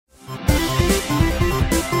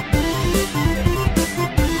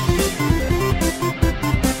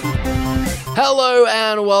Hello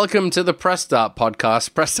and welcome to the Press Start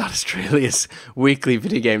podcast, Press Start Australia's weekly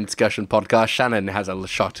video game discussion podcast. Shannon has a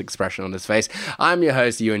shocked expression on his face. I'm your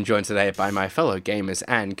host, Ewan, joined today by my fellow gamers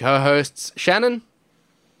and co-hosts, Shannon.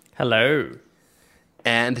 Hello.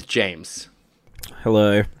 And James.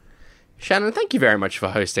 Hello. Shannon, thank you very much for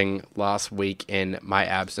hosting last week in my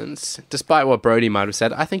absence. Despite what Brody might have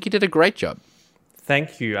said, I think you did a great job.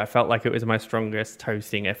 Thank you. I felt like it was my strongest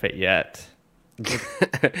hosting effort yet.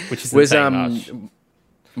 Which is much.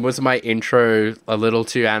 Was my intro a little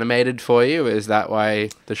too animated for you? Is that why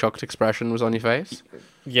the shocked expression was on your face?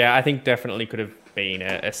 Yeah, I think definitely could have been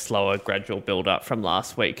a slower, gradual build-up from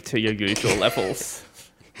last week to your usual levels.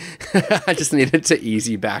 I just needed to ease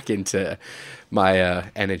you back into my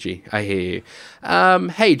energy. I hear you.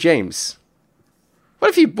 Hey, James.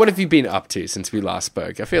 What have you been up to since we last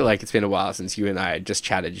spoke? I feel like it's been a while since you and I had just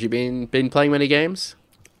chatted. You been playing many games?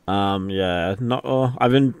 Yeah, not.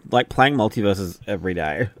 I've been playing multiverses every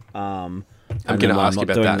day. I'm gonna ask you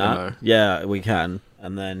about that. No. Yeah, we can.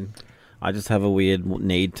 And then I just have a weird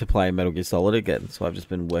need to play Metal Gear Solid again, so I've just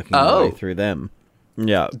been working my way through them.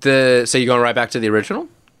 Yeah. So you're going right back to the original?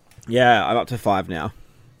 Yeah, I'm up to 5 now.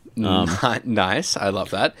 Nice. I love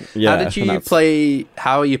that. Yeah, how did you play?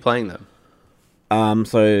 How are you playing them?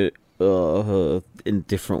 In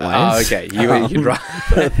different ways. Oh, okay. You'd right.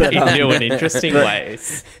 In new and interesting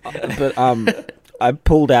ways. But I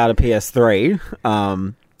pulled out a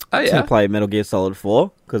PS3 to play Metal Gear Solid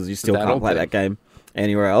 4 because you still can't play that game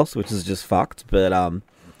anywhere else, which is just fucked. But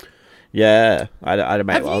yeah,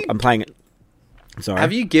 I'm playing it. Sorry.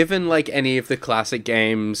 Have you given any of the classic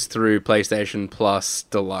games through PlayStation Plus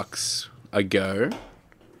Deluxe a go?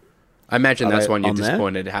 I imagine that's one you're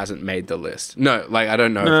disappointed it hasn't made the list. No, I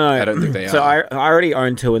don't know. No. I don't think they are. So I already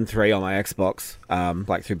own 2 and 3 on my Xbox,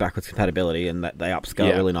 through backwards compatibility, and that they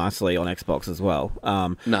upscale really nicely on Xbox as well.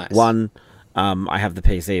 Nice. 1, I have the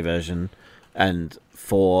PC version, and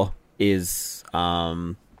 4 is,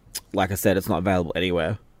 like I said, it's not available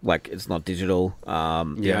anywhere. It's not digital.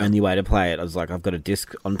 The only way to play it is I've got a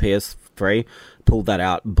disc on PS3, pulled that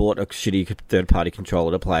out, bought a shitty third-party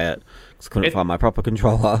controller to play it, because couldn't find my proper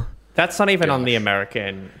controller. That's not even on the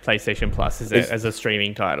American PlayStation Plus, is it, as a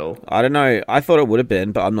streaming title? I don't know. I thought it would have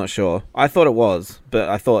been, but I'm not sure. I thought it was, but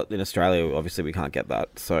I thought in Australia, obviously, we can't get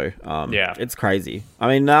that. So, it's crazy. I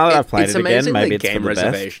mean, now that I've played it again, maybe it's for the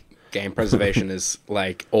best. Game preservation is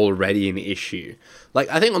already an issue.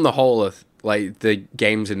 I think on the whole of the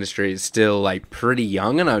games industry is still pretty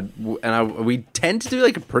young, and we tend to do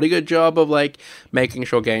a pretty good job of making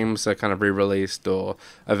sure games are kind of re-released or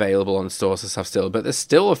available on stores and stuff still. But there's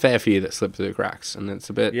still a fair few that slip through the cracks, and it's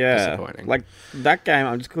a bit disappointing. That game,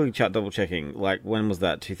 I'm just quickly double checking. When was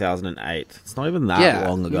that? 2008. It's not even that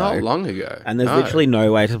long ago. Not long ago. And there's literally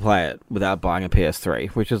no way to play it without buying a PS3,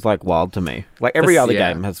 which is wild to me. Every other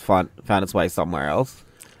game has found its way somewhere else.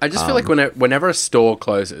 I just feel whenever a store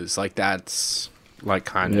closes, that's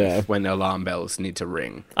kind of when the alarm bells need to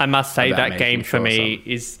ring. I must say that game for me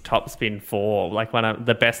is Top Spin 4, one of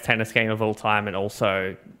the best tennis game of all time, and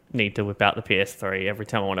also need to whip out the PS3 every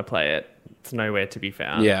time I want to play it. It's nowhere to be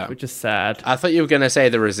found, which is sad. I thought you were going to say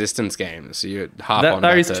the Resistance games, so you'd harp on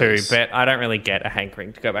those too, but I don't really get a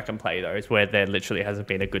hankering to go back and play those, where there literally hasn't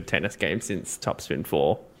been a good tennis game since Top Spin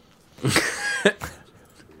 4.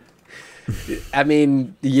 I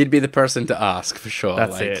mean, you'd be the person to ask for sure.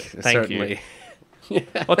 That's it. Thank you.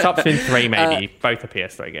 Or Top Spin 3 maybe. Both are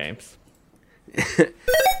PS3 games.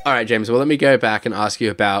 All right, James. Well, let me go back and ask you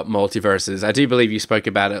about Multiverses. I do believe you spoke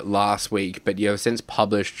about it last week, but you have since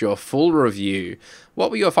published your full review. What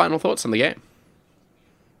were your final thoughts on the game?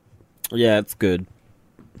 Yeah, it's good.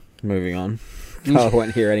 Moving on. I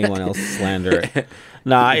won't hear anyone else slander it.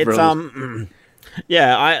 Nah, it's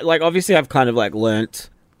yeah, I obviously I've kind of learnt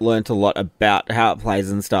a lot about how it plays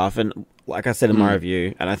and stuff, and like I said in my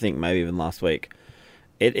review, and I think maybe even last week,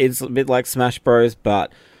 it is a bit like Smash Bros,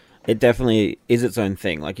 but it definitely is its own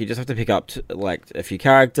thing. You just have to pick up a few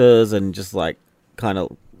characters and just kind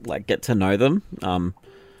of get to know them.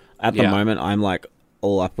 At the moment, I'm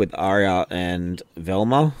all up with Arya and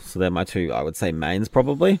Velma, so they're my 2, I would say, mains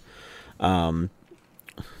probably.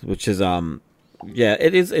 Which is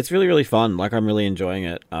it's really, really fun. I'm really enjoying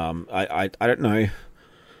it. I don't know.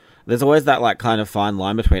 There's always that kind of fine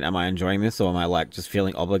line between am I enjoying this or am I just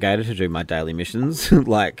feeling obligated to do my daily missions,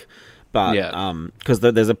 because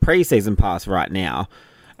there's a pre-season pass right now,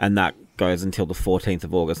 and that goes until the 14th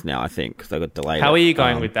of August now, I think, because they got delayed. How are you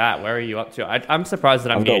going with that? Where are you up to? I'm surprised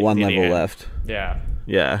that I've got 1 level left.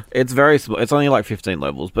 Yeah, it's very small. It's only 15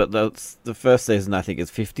 levels, but the first season I think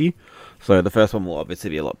is 50, so the first one will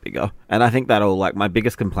obviously be a lot bigger. And I think that'll my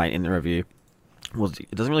biggest complaint in the review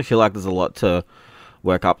it doesn't really feel like there's a lot to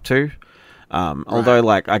work up to. Although,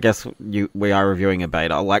 like, I guess we are reviewing a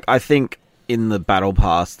beta. Like, I think in the battle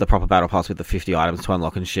pass, the proper battle pass with the 50 items to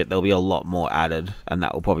unlock and shit, there'll be a lot more added, and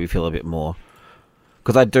that will probably feel a bit more.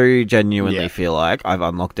 Because I do genuinely feel like I've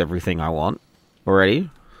unlocked everything I want already.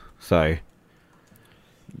 So,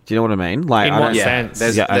 do you know what I mean? Like, in what sense?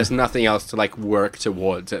 There's nothing else to like work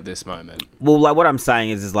towards at this moment. Well, like what I'm saying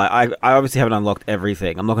is like I obviously haven't unlocked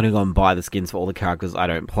everything. I'm not going to go and buy the skins for all the characters I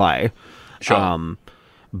don't play. Sure.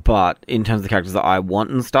 But in terms of the characters that I want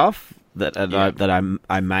and stuff that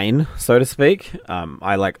I main, so to speak,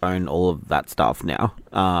 I like own all of that stuff now.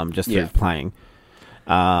 Just through playing.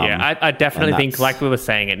 I definitely think, like we were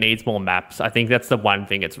saying, it needs more maps. I think that's the one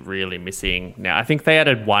thing it's really missing now. I think they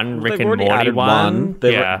added one Rick and Morty one.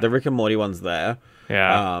 The Rick and Morty one's there.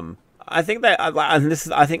 Yeah. I think that,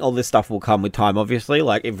 I think all this stuff will come with time. Obviously,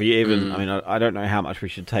 like if you even, I mean, I don't know how much we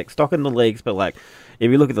should take stock in the leaks, but like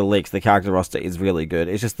if you look at the leaks, the character roster is really good.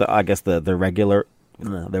 It's just I guess the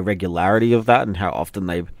regularity of that and how often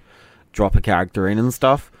they drop a character in and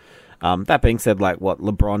stuff. That being said, like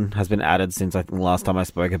LeBron has been added since I think the last time I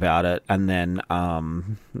spoke about it, and then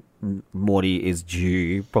Morty is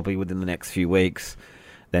due probably within the next few weeks.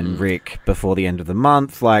 Then Rick before the end of the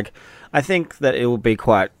month. Like, I think that it will be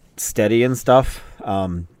quite steady and stuff.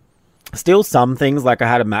 Still, some things, like I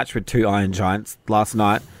had a match with 2 Iron Giants last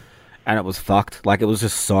night, and it was fucked. Like, it was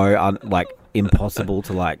just so impossible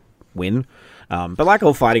to like win. But like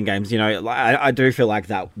all fighting games, you know, I do feel like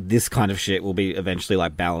that this kind of shit will be eventually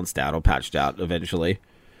like balanced out or patched out eventually.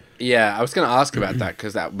 Yeah, I was going to ask about that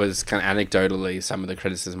because that was kind of anecdotally some of the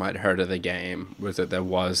criticism I'd heard of the game was that there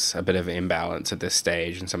was a bit of an imbalance at this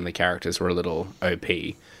stage and some of the characters were a little OP.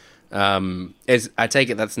 I take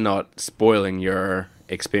it that's not spoiling your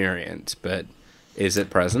experience, but is it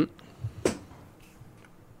present?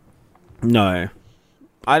 No.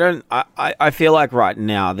 I don't... I feel like right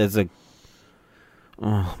now there's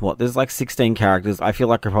there's like 16 characters. I feel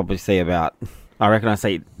like I probably see about... I reckon I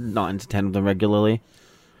see 9 to 10 of them regularly.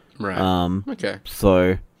 Right. Okay.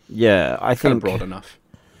 So, yeah, I think... Kind of broad enough.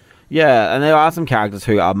 Yeah, and there are some characters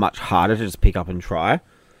who are much harder to just pick up and try.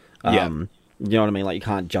 Yeah. You know what I mean? Like,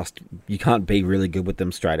 you can't be really good with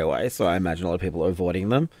them straight away, so I imagine a lot of people are avoiding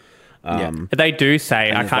them. They do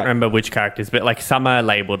say, I can't remember which characters, but like some are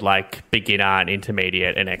labelled like beginner and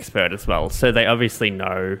intermediate and expert as well. So they obviously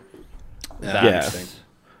know that. Yeah.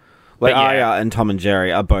 Like Arya and Tom and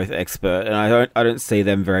Jerry are both expert, and I don't see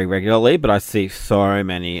them very regularly, but I see so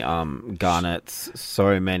many Garnets,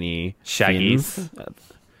 so many Shaggies, Finns.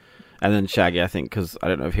 And then Shaggy, I think, because I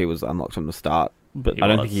don't know if he was unlocked from the start, but I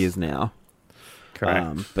don't think he is now.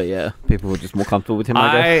 Correct. But yeah, people were just more comfortable with him,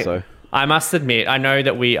 I guess. So I must admit, I know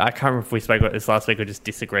that I can't remember if we spoke about this last week or just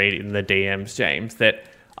disagreed in the DMs, James, that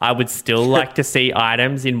I would still like to see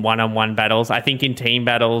items in one-on-one battles. I think in team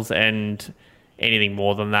battles and anything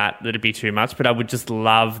more than that, that'd be too much, but I would just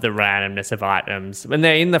love the randomness of items when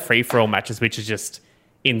they're in the free-for-all matches, which is just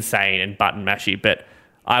insane and button mashy, but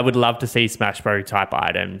I would love to see Smash Bros type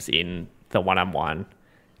items in the one-on-one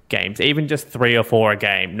games, even just 3 or 4 a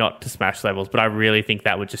game, not to Smash levels, but I really think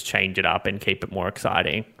that would just change it up and keep it more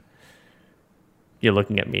exciting. You're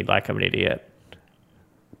looking at me like I'm an idiot.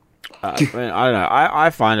 I don't know. I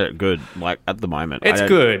find it good, like, at the moment. It's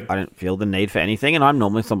good. I don't feel the need for anything, and I'm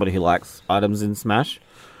normally somebody who likes items in Smash.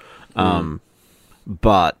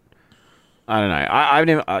 But, I don't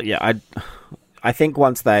know. I think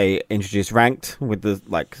once they introduce ranked with the,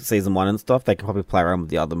 like, Season 1 and stuff, they can probably play around with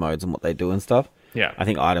the other modes and what they do and stuff. Yeah. I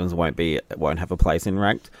think items won't have a place in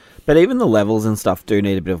ranked. But even the levels and stuff do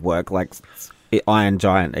need a bit of work, like Iron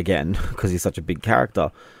Giant, again, because he's such a big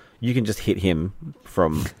character. You can just hit him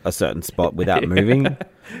from a certain spot without moving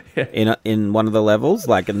in one of the levels,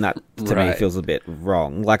 like, and that to me feels a bit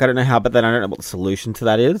wrong. Like, I don't know how, but then I don't know what the solution to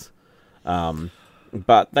that is.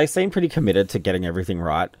 But they seem pretty committed to getting everything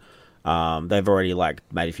right. They've already like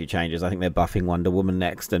made a few changes. I think they're buffing Wonder Woman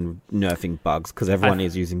next and nerfing bugs because everyone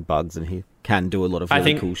is using bugs, and he can do a lot of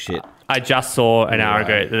really cool shit. I just saw an hour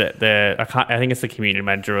ago that I think it's the community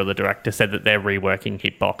manager or the director said that they're reworking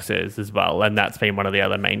hitboxes as well, and that's been one of the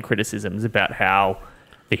other main criticisms about how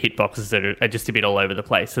the hitboxes are just a bit all over the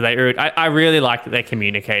place. So I really like that they're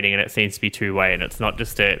communicating, and it seems to be two-way, and it's not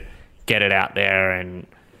just to get it out there and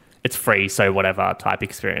it's free, so whatever type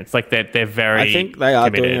experience. Like they're very. I think they are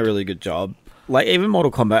committed. doing a really good job. Like even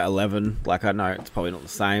Mortal Kombat 11, like I know it's probably not the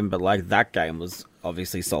same, but like that game was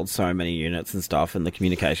obviously sold so many units and stuff, and the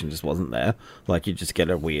communication just wasn't there. Like you just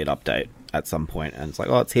get a weird update at some point, and it's like,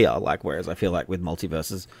 oh, it's here. Like whereas I feel like with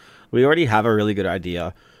multiverses, we already have a really good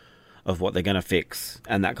idea of what they're going to fix,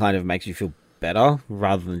 and that kind of makes you feel better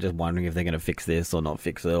rather than just wondering if they're going to fix this or not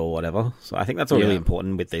fix it or whatever. So I think that's really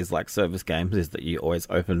important with these like service games, is that you're always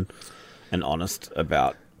open and honest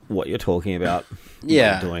about what you're talking about.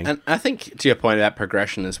 Yeah, doing. And I think to your point about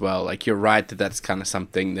progression as well, like you're right that that's kind of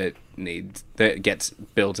something that gets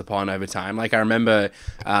built upon over time. Like I remember,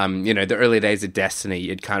 the early days of Destiny,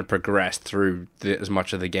 it kind of progressed through as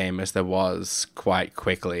much of the game as there was quite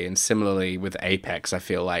quickly. And similarly with Apex, I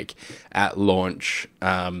feel like at launch,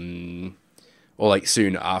 or like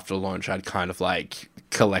soon after launch, I'd kind of like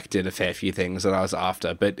collected a fair few things that I was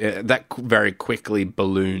after, but that very quickly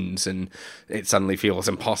balloons, and it suddenly feels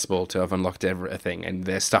impossible to have unlocked everything, and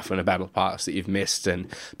there's stuff in a battle pass that you've missed,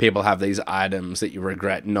 and people have these items that you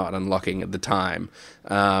regret not unlocking at the time.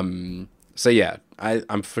 So yeah,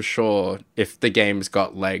 I'm for sure, if the game's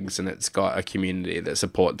got legs and it's got a community that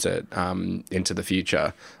supports it into the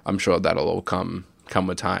future, I'm sure that'll all come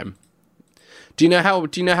with time. Do you know how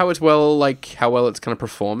it's how well it's kind of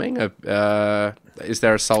performing? Is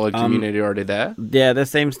there a solid community already there? Yeah, there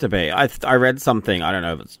seems to be. I read something, I don't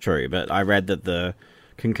know if it's true, but I read that the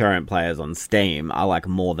concurrent players on Steam are like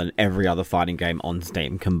more than every other fighting game on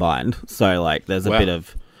Steam combined. So like there's a bit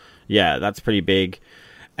of, that's pretty big.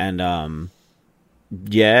 And I'm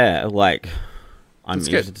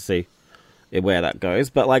interested to see where that goes.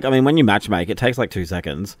 But like, I mean, when you matchmake, it takes like 2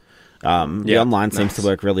 seconds. The online seems to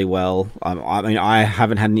work really well. I mean, I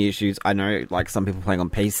haven't had any issues. I know like some people playing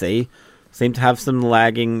on PC seem to have some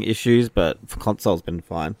lagging issues, but for console it's been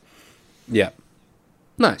fine. Yeah.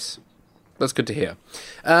 Nice. That's good to hear.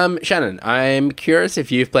 Shannon, I'm curious if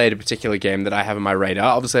you've played a particular game that I have on my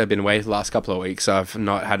radar. Obviously, I've been away the last couple of weeks, so I've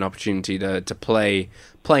not had an opportunity to play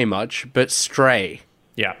much, but Stray.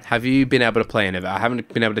 Yeah. Have you been able to play any of it? I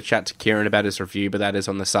haven't been able to chat to Kieran about his review, but that is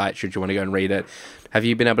on the site should you want to go and read it. Have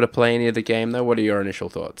you been able to play any of the game, though? What are your initial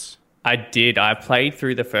thoughts? I did. I played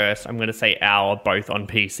through the first, I'm going to say hour, both on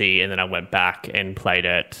PC, and then I went back and played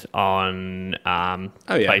it on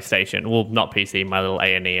PlayStation. Well, not PC, my little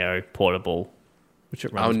A&EO portable, which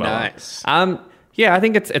it runs well. Oh, nice. Yeah, I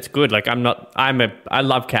think it's good. Like I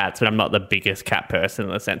love cats, but I'm not the biggest cat person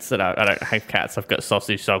in the sense that I don't hate cats. I've got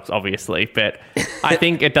sausage dogs, obviously, but I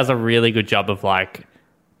think it does a really good job of like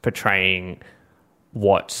portraying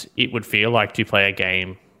what it would feel like to play a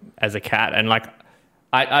game as a cat. And like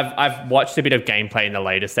I've watched a bit of gameplay in the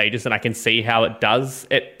later stages, and I can see how it does.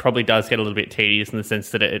 It probably does get a little bit tedious in the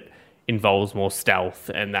sense that it involves more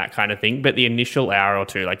stealth and that kind of thing. But the initial hour or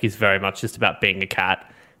two, like, is very much just about being a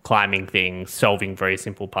cat, climbing things, solving very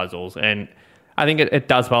simple puzzles. And I think it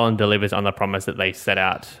does well and delivers on the promise that they set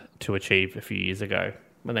out to achieve a few years ago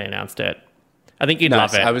when they announced it. I think you'd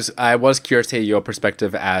love it. I was curious to hear your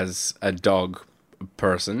perspective as a dog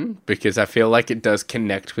person, because I feel like it does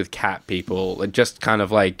connect with cat people. It just kind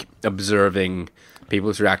of like observing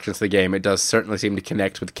people's reactions to the game. It does certainly seem to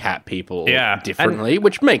connect with cat people differently,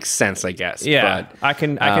 which makes sense, I guess. Yeah, but, I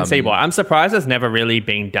can see why. I'm surprised it's never really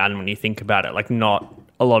been done when you think about it. Like, not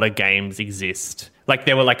a lot of games exist. Like,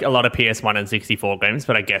 there were like a lot of PS1 and 64 games,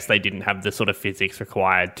 but I guess they didn't have the sort of physics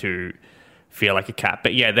required to feel like a cat.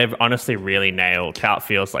 But yeah, they've honestly really nailed how it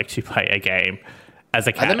feels like to play a game as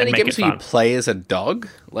a cat. Are there many games where you play as a dog,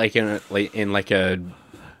 like in a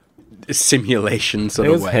simulation sort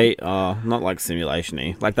of way? Not like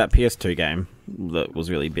simulation-y. Like that PS2 game that was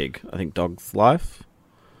really big. I think Dog's Life.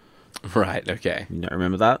 Right. Okay. You don't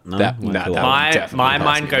remember that? No. My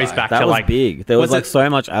mind goes back that to was like big. There was like so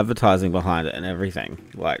much advertising behind it and everything.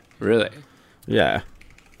 Like, really? Yeah.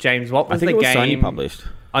 James, what was the game? I think it was Sony published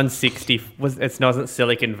on 60? It wasn't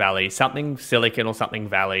Silicon Valley. Something Silicon or something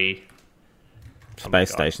Valley.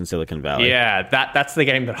 Space Station Silicon Valley. Yeah, that's the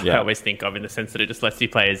game that I always think of, in the sense that it just lets you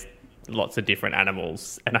play as lots of different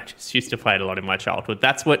animals, and I just used to play it a lot in my childhood.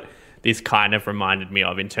 That's what this kind of reminded me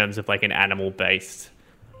of in terms of like an animal-based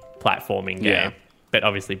platforming game, but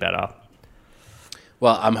obviously better.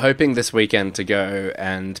 Well, I'm hoping this weekend to go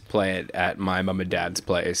and play it at my mum and dad's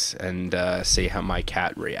place and see how my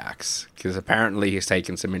cat reacts, because apparently he's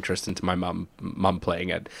taken some interest into my mum playing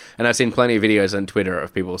it. And I've seen plenty of videos on Twitter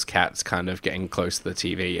of people's cats kind of getting close to the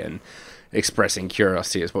TV and expressing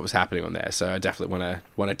curiosity as what was happening on there. So I definitely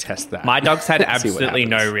want to test that. My dogs had absolutely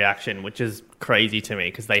no reaction, which is crazy to me,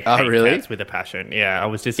 because they hate cats with a passion. Yeah, I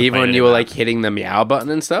was disappointed. Even when you were like hitting the meow button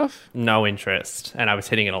and stuff? No interest, and I was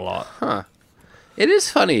hitting it a lot. Huh. It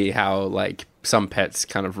is funny how like some pets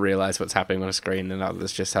kind of realize what's happening on a screen and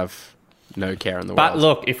others just have no care in the world. But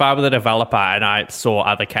look, if I were the developer and I saw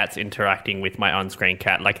other cats interacting with my on-screen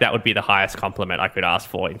cat, like, that would be the highest compliment I could ask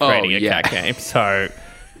for in creating a cat game. So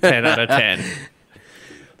 10 out of 10.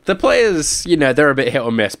 The players, you know, they're a bit hit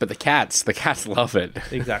or miss, but the cats love it.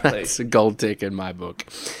 Exactly. It's a gold tick in my book.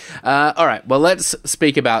 All right, well, let's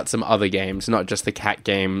speak about some other games, not just the cat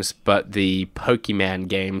games, but the Pokemon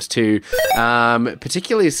games too.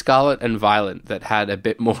 Particularly Scarlet and Violet, that had a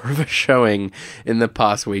bit more of a showing in the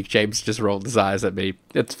past week. James just rolled his eyes at me.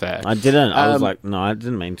 It's fair. I didn't. I was like, no, I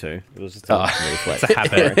didn't mean to. It was just a reflex. It's a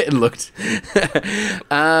habit. It looked.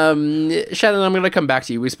 Shannon, I'm going to come back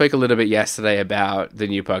to you. We spoke a little bit yesterday about the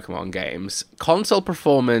new Pokemon games. Console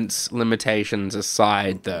performance limitations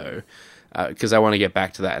aside, though, because I want to get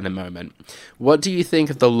back to that in a moment. What do you think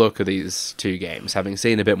of the look of these two games, having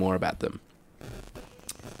seen a bit more about them?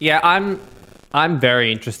 Yeah, I'm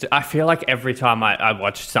very interested. I feel like every time I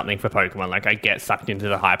watch something for Pokemon, like I get sucked into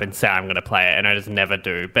the hype and say I'm going to play it, and I just never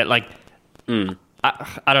do. But like,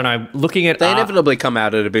 I don't know. Looking at they inevitably come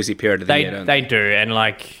out at a busy period of the year. Don't they do, and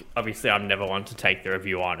like obviously I'm never one to take the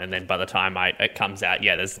review on, and then by the time it comes out,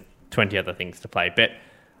 there's 20 other things to play. But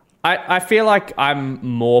I feel like I'm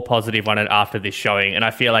more positive on it after this showing, and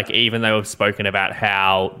I feel like even though we've spoken about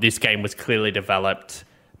how this game was clearly developed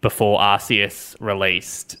before Arceus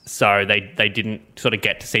released, so they didn't sort of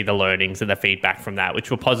get to see the learnings and the feedback from that,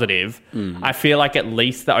 which were positive. I feel like at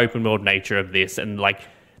least the open world nature of this and like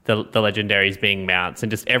the legendaries being mounts and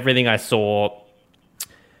just everything I saw.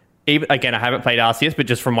 Even, again, I haven't played Arceus, but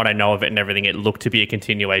just from what I know of it and everything, it looked to be a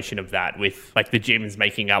continuation of that, with like the gyms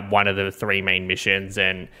making up one of the three main missions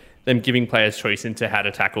and them giving players choice into how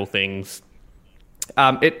to tackle things.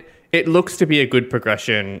 It looks to be a good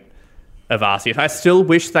progression of Arceus. I still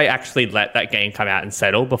wish they actually let that game come out and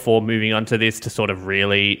settle before moving on to this to sort of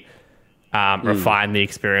really refine the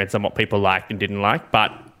experience and what people liked and didn't like.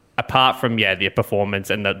 But apart from, the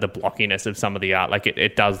performance and the blockiness of some of the art, like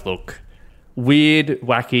it does look weird,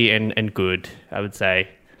 wacky, and good, I would say.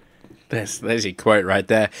 There's your quote right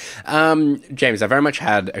there. James, I very much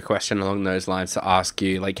had a question along those lines to ask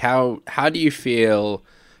you. Like, how do you feel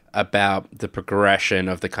about the progression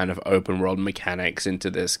of the kind of open world mechanics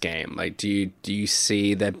into this game? Like, do you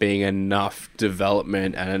see there being enough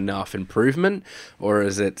development and enough improvement, or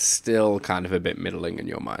is it still kind of a bit middling in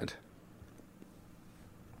your mind?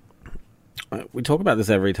 We talk about this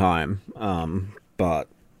every time, but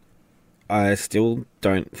I still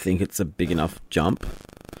don't think it's a big enough jump.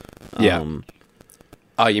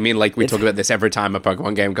 Oh, you mean like we talk about this every time a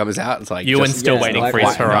Pokemon game comes out? It's like Ewan's still waiting for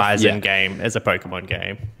his Horizon game as a Pokemon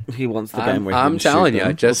game. He wants the game where I'm telling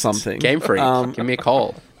you, just something. Game Freak, give me a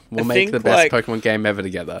call. We'll make the best Pokemon game ever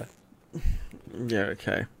together. Yeah,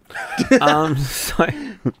 okay. So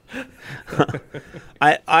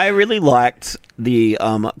I really liked the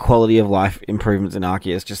quality of life improvements in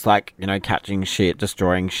Arceus, just like, catching shit,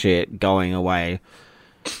 destroying shit, going away,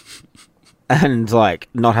 and like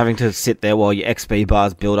not having to sit there while your XP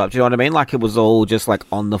bars build up. Do you know what I mean? Like, it was all just like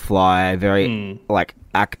on the fly, very like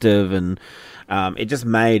active, and it just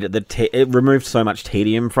made it removed so much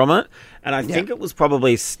tedium from it. And I think it was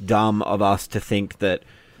probably dumb of us to think that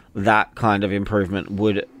kind of improvement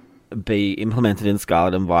would be implemented in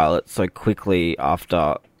Scarlet and Violet so quickly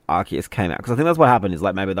after Arceus came out, because I think that's what happened. Is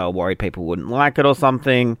like maybe they were worried people wouldn't like it or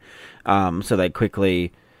something, so they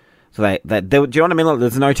quickly. So they do you know what I mean? Like,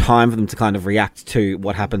 there's no time for them to kind of react to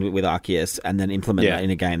what happened with Arceus and then implement that in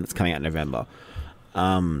a game that's coming out in November.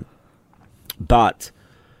 But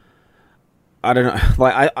I don't know.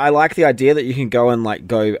 Like, I like the idea that you can go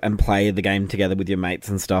and play the game together with your mates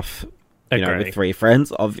and stuff. With 3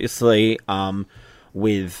 friends, obviously.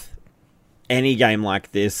 With any game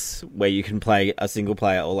like this where you can play a single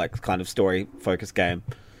player or like kind of story focused game,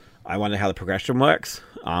 I wonder how the progression works.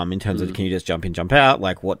 In terms of, can you just jump in, jump out?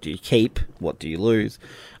 Like, what do you keep? What do you lose?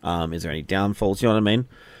 Is there any downfalls? You know what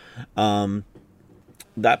I mean?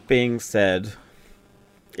 That being said,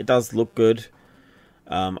 it does look good.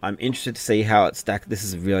 I'm interested to see how it stacks. This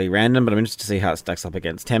is really random, but I'm interested to see how it stacks up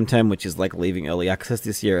against Temtem, which is like leaving early access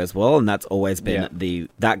this year as well. And that's always been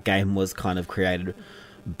that game was kind of created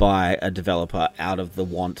by a developer out of the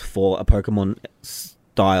want for a Pokemon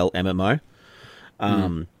style MMO.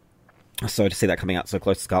 So to see that coming out so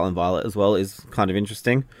close to Scarlet and Violet as well is kind of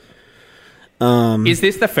interesting. Is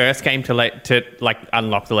this the first game to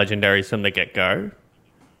unlock the legendaries from the get-go?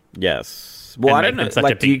 Yes. Well, I don't know.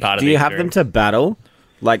 Like, do you have them to battle?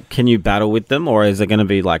 Like, can you battle with them, or is it going to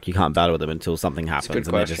be like you can't battle with them until something happens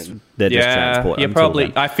and they're just transport? Yeah, probably.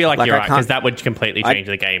 Then. I feel like you're right, because that would completely change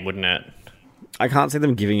the game, wouldn't it? I can't see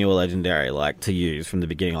them giving you a legendary to use from the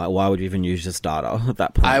beginning. Like, why would you even use your starter at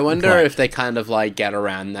that point? I wonder if they kind of get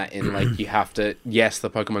around that in you have to. Yes, the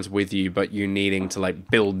Pokemon's with you, but you needing to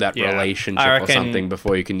build that relationship or something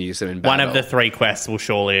before you can use them in battle. One of the 3 quests will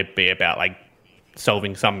surely be about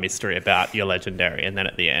solving some mystery about your legendary, and then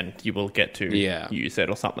at the end you will get to use it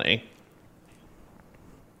or something.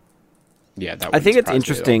 Yeah, I think it's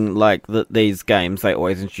interesting, like, that these games, they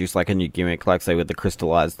always introduce, like, a new gimmick, like, say, with the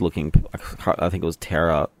crystallized looking, I think it was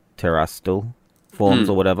terrestrial forms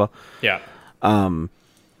or whatever. Yeah.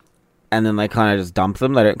 And then they kind of just dump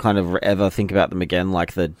them. They don't kind of ever think about them again,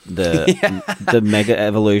 like the mega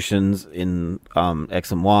evolutions in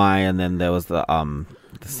X and Y, and then there was the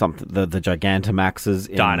Gigantamaxes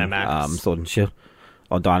in Dynamax. Sword and Shield.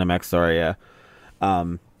 Or Dynamax, sorry, yeah.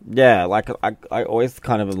 Yeah, like, I always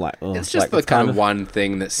kind of am like... Oh, it's just like, the kind of one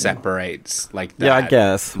thing that separates, like, that I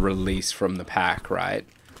guess. release from the pack, right?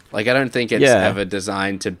 Like, I don't think it's ever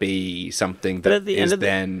designed to be something that is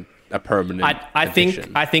then a permanent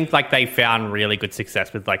addition. I think like they found really good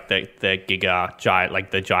success with like the Giga giant,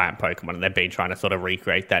 like the giant Pokemon, and they've been trying to sort of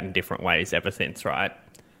recreate that in different ways ever since, right?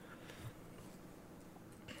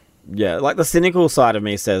 Yeah, like the cynical side of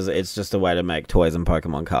me says it's just a way to make toys and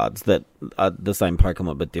Pokemon cards that are the same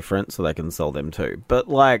Pokemon but different, so they can sell them too. But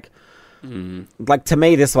like to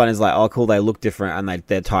me, this one is like, oh, cool, they look different and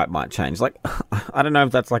their type might change. Like, I don't know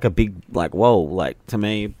if that's like a big, like, whoa, like, to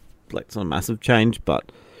me, like, it's not a massive change,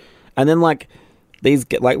 but... And then, like, these,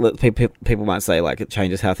 like, people might say, like, it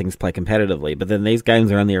changes how things play competitively, but then these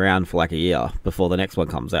games are only around for, like, a year before the next one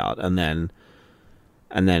comes out, and then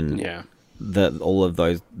all of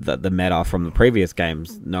those, the meta from the previous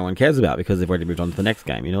games, no one cares about because they've already moved on to the next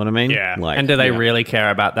game, you know what I mean? Yeah, like, and do they really care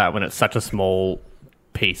about that when it's such a small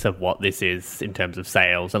piece of what this is in terms of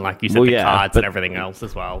sales, and like you said, the cards and everything else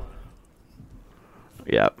as well?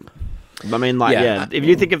 Yeah. I mean, like, if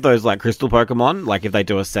you think of those, like, crystal Pokemon, like, if they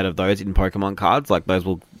do a set of those in Pokemon cards, like, those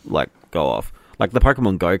will, like, go off. Like, the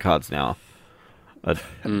Pokemon Go cards now are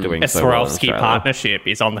doing so well in Swarovski Australia. partnership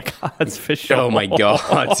is on the cards for sure. Oh, my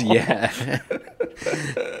God, yeah.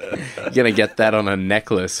 You're going to get that on a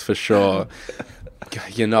necklace for sure.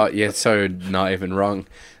 You're so not even wrong.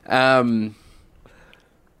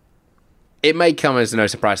 It may come as no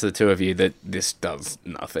surprise to the two of you that this does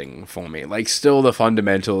nothing for me. Like, still the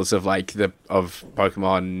fundamentals of, like, of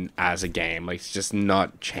Pokemon as a game, like, it's just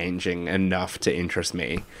not changing enough to interest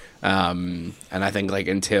me. And I think, like,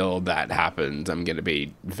 until that happens, I'm going to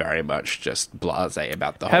be very much just blasé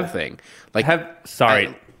about the whole thing. Like,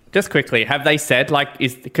 just quickly, have they said, like,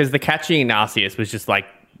 because the catching in Arceus was just, like,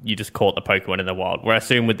 you just caught the Pokemon in the wild, where I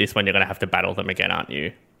assume with this one you're going to have to battle them again, aren't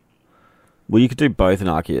you? Well, you could do both in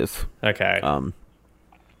Arceus. Okay.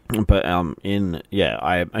 But I'm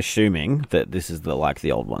assuming that this is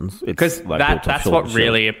the old ones. Because like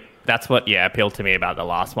that's what appealed to me about the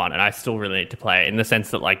last one, and I still really need to play it in the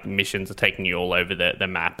sense that like missions are taking you all over the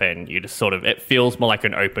map, and you just sort of, it feels more like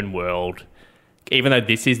an open world. Even though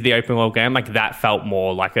this is the open world game, like that felt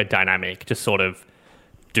more like a dynamic, just sort of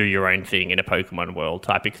do your own thing in a Pokemon world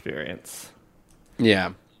type experience.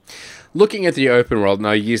 Yeah. Looking at the open world, and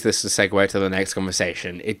I'll use this to segue to the next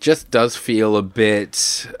conversation, it just does feel a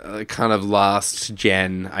bit kind of last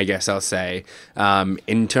gen, I guess I'll say,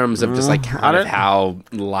 in terms of just like kind of how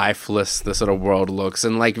lifeless the sort of world looks.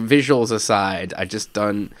 And like visuals aside,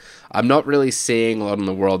 I'm not really seeing a lot in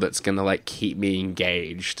the world that's going to like keep me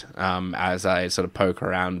engaged as I sort of poke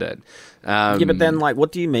around it. Yeah, but then like,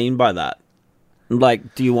 what do you mean by that?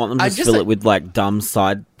 Like, do you want them to fill it with like dumb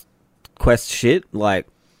side quest shit? Like...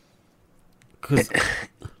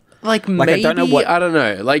 Like maybe, I don't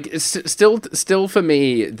know. Like still for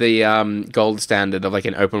me, the gold standard of like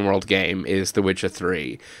an open world game is The Witcher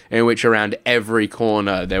 3, in which around every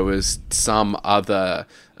corner there was some other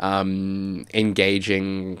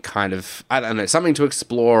engaging kind of, I don't know, something to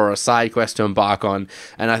explore or a side quest to embark on.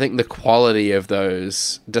 And I think the quality of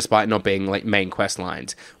those, despite not being like main quest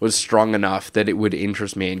lines, was strong enough that it would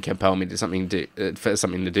interest me and compel me to something to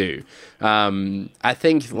do. I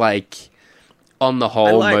think like, on the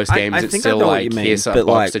whole, most games, it's still like, here's a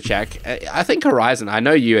box to check. I think Horizon, I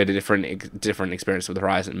know you had a different experience with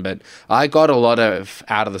Horizon, but I got a lot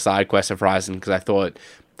out of the side quest of Horizon because I thought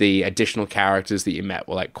the additional characters that you met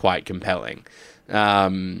were like quite compelling.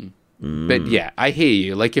 But yeah, I hear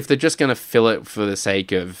you. Like, if they're just going to fill it for the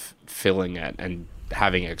sake of filling it and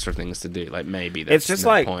having extra things to do, like maybe that's it's just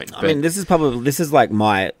like point. I mean, this is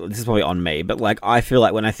probably on me, but like I feel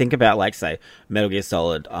like when I think about like say Metal Gear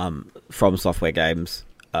Solid, From Software games,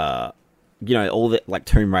 all the like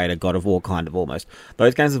Tomb Raider, God of War, kind of almost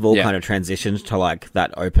those games have all kind of transitioned to like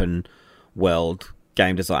that open world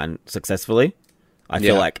game design successfully. I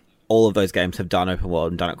feel like all of those games have done open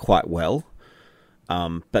world and done it quite well.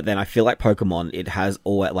 But then I feel like Pokemon, it has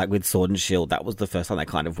always, like with Sword and Shield, that was the first time they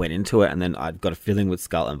kind of went into it, and then I've got a feeling with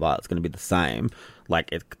Scarlet and Violet it's going to be the same. Like,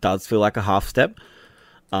 it does feel like a half step.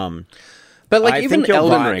 But like even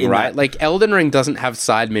Elden Ring, right? Like Elden Ring doesn't have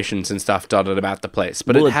side missions and stuff dotted about the place,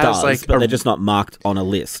 but it has does, but they're just not marked on a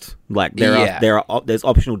list. Like there's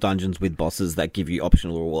optional dungeons with bosses that give you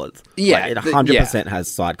optional rewards. Yeah, like, it 100% has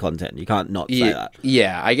side content. You can't not say that.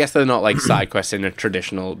 Yeah, I guess they're not like side quests in a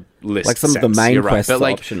traditional list. Like some of the main quests are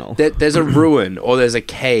optional. There's a ruin, or there's a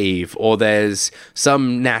cave, or there's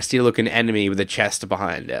some nasty looking enemy with a chest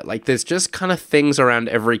behind it. Like there's just kind of things around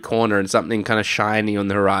every corner and something kind of shiny on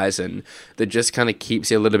the horizon that just kind of keeps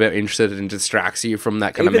you a little bit interested and distracts you from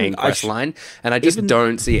that kind of main quest line. And I just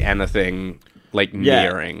don't see anything like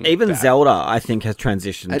nearing. Even that. Zelda, I think, has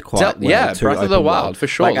transitioned quite well. Breath of the Wild for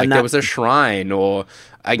sure. Like there was a shrine or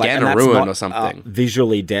again a ruin or something.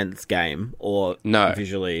 Visually dense game or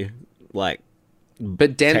visually like.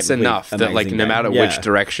 But dense enough that like no matter which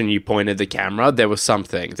direction you pointed the camera, there was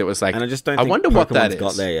something that was like. And I just don't. I wonder what that is.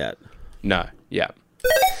 Got there yet? No. Yeah.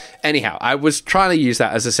 Anyhow, I was trying to use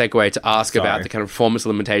that as a segue to ask about the kind of performance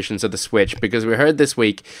limitations of the Switch, because we heard this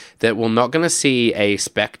week that we're not going to see a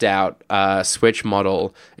spec'd out Switch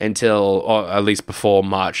model until, or at least before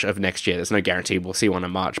March of next year. There's no guarantee we'll see one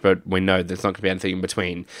in March, but we know there's not going to be anything in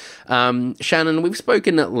between. Shannon, we've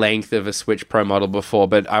spoken at length of a Switch Pro model before,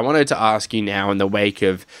 but I wanted to ask you now in the wake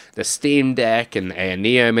of the Steam Deck and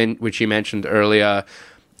Neo, which you mentioned earlier,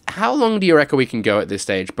 how long do you reckon we can go at this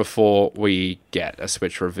stage before we get a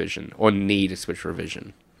Switch revision or need a Switch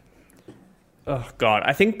revision? Oh, God.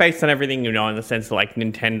 I think based on everything you know, in the sense that like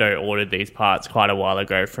Nintendo ordered these parts quite a while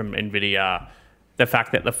ago from NVIDIA, the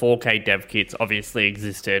fact that the 4K dev kits obviously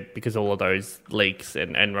existed because all of those leaks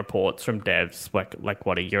and reports from devs like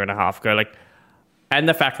what, a year and a half ago, like, and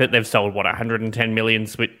the fact that they've sold, 110 million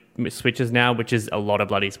Switches now, which is a lot of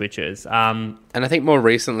bloody Switches. And I think more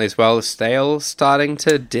recently as well, Stale starting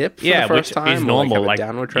to dip for the first time. Is normal. Like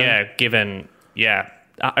downward trend.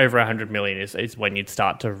 Over 100 million is when you'd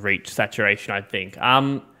start to reach saturation, I think.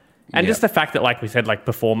 And just the fact that, like we said, like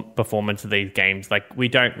performance of these games, like we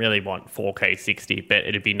don't really want 4K 60, but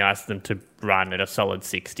it'd be nice for them to run at a solid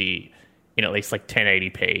 60 in at least like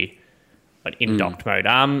 1080p, but in docked mode.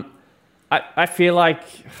 I feel like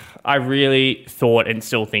I really thought and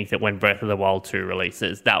still think that when Breath of the Wild 2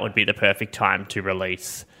 releases, that would be the perfect time to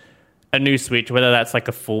release a new Switch, whether that's like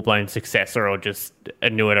a full-blown successor or just a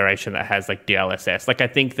new iteration that has like DLSS. Like I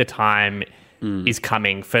think the time is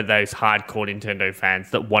coming for those hardcore Nintendo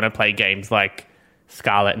fans that want to play games like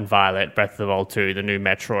Scarlet and Violet, Breath of the Wild 2, the new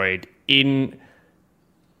Metroid in...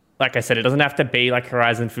 Like I said, it doesn't have to be like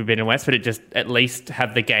Horizon Forbidden West, but it just at least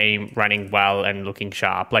have the game running well and looking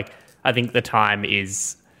sharp. Like I think the time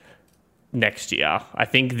is next year. I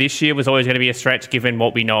think this year was always going to be a stretch given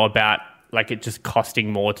what we know about like it just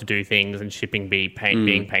costing more to do things and shipping being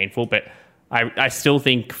painful. But I still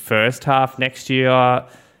think first half next year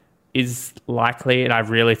is likely, and I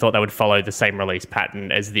really thought they would follow the same release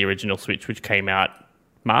pattern as the original Switch, which came out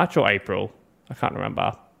March or April. I can't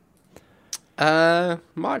remember.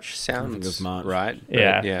 March sounds March. Right.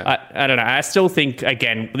 Yeah. I don't know. I still think,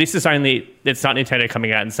 again, it's not Nintendo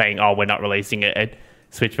coming out and saying, oh, we're not releasing a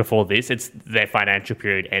Switch before this. It's their financial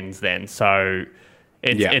period ends then. So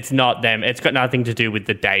it's not them. It's got nothing to do with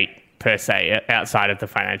the date per se outside of the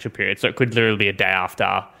financial period. So it could literally be a day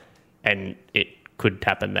after and it could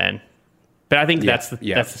happen then. But I think that's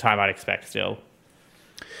the time I'd expect still.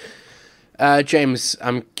 James,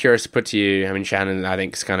 I'm curious to put to you, I mean, Shannon, I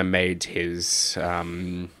think, has kind of made his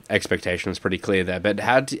expectations pretty clear there, but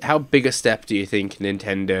how big a step do you think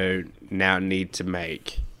Nintendo now need to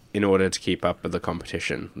make in order to keep up with the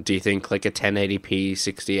competition? Do you think like a 1080p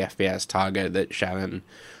 60 FPS target that Shannon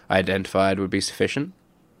identified would be sufficient?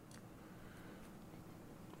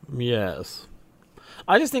 Yes.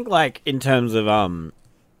 I just think, like, in terms of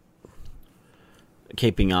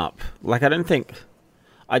keeping up, like,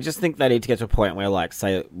 I just think they need to get to a point where, like,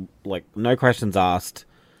 say, like, no questions asked,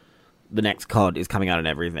 the next COD is coming out on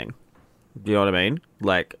everything. Do you know what I mean?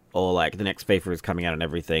 Like, or, like, the next FIFA is coming out on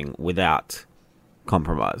everything without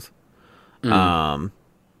compromise. I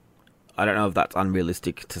don't know if that's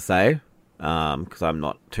unrealistic to say, because I'm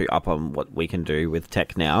not too up on what we can do with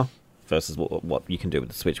tech now versus what you can do with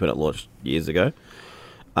the Switch when it launched years ago.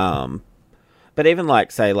 But even,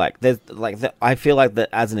 like, say, like, there's, like, I feel like that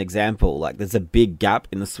as an example, like, there's a big gap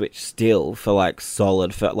in the Switch still for, like,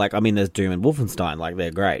 solid, for, like, I mean, there's Doom and Wolfenstein, like,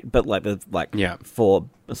 they're great. But, like, there's, like, for,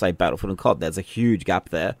 say, Battlefield and COD, there's a huge gap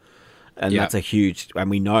there. And that's a huge, and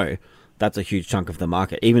we know that's a huge chunk of the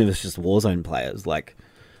market, even if it's just Warzone players, like,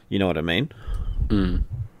 you know what I mean?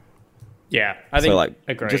 Yeah, I think, so, like,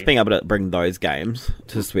 agree. Just being able to bring those games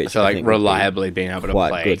to Switch. So, like, reliably being able to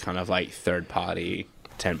play good. kind of, like, third-party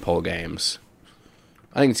tentpole games.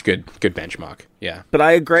 I think it's good benchmark. Yeah. But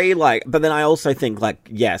I agree, but then I also think,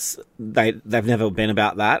 yes, they've never been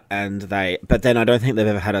about that, but then I don't think they've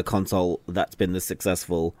ever had a console that's been this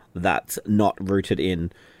successful that's not rooted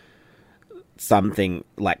in something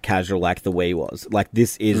casual like the Wii was.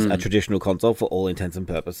 This is a traditional console for all intents and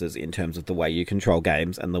purposes in terms of the way you control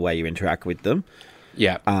games and the way you interact with them.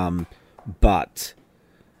 Yeah. But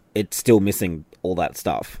it's still missing all that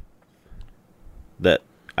stuff that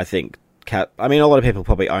I think... a lot of people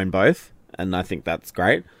probably own both, and I think that's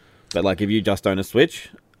great. But, if you just own a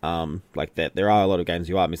Switch, there are a lot of games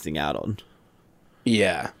you are missing out on.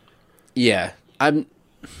 Yeah. Yeah. I'm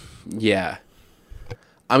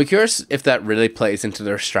curious if that really plays into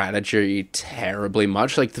their strategy terribly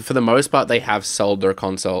much. For the most part, they have sold their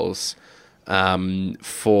consoles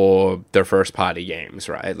for their first-party games,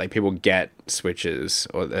 right? People get Switches,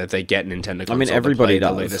 or they get Nintendo consoles. Everybody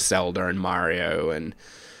does. The latest Zelda and Mario, and...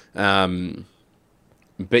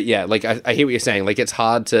 but yeah, I hear what you're saying. It's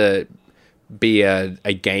hard to be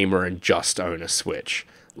a gamer and just own a Switch.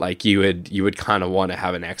 You would kind of want to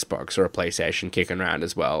have an Xbox or a PlayStation kicking around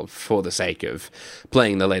as well, for the sake of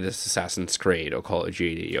playing the latest Assassin's Creed or Call of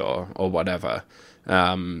Duty or whatever.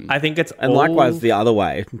 I think it's likewise the other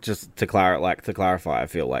way. Just to clarify, I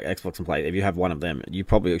feel like Xbox and Play. If you have one of them, you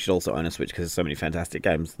probably should also own a Switch, because there's so many fantastic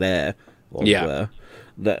games there.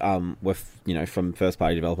 That were from first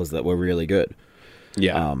party developers that were really good.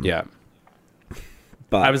 Yeah.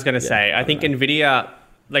 But I was going to say, I think Nvidia,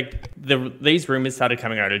 these rumors started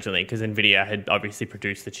coming out originally because Nvidia had obviously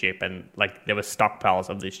produced the chip, and there were stockpiles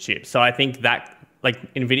of this chip. So I think that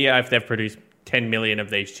Nvidia, if they've produced 10 million of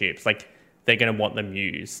these chips, they're going to want them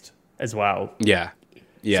used as well. Yeah.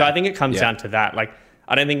 So I think it comes down to that.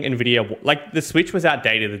 I don't think Nvidia, the Switch was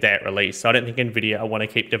outdated the day it released, so I don't think Nvidia want to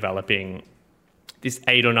keep developing this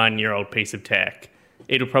 8 or 9 year old piece of tech.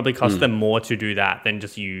 It'll probably cost them more to do that than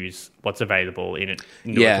just use what's available in it.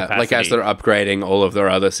 Capacity. As they're upgrading all of their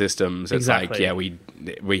other systems, it's exactly.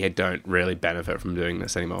 we don't really benefit from doing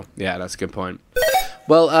this anymore. Yeah, that's a good point.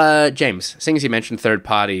 Well, James, seeing as you mentioned third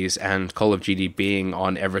parties and Call of Duty being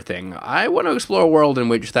on everything, I want to explore a world in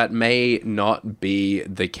which that may not be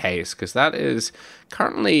the case, because that is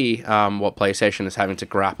currently what PlayStation is having to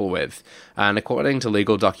grapple with. And according to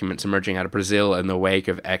legal documents emerging out of Brazil in the wake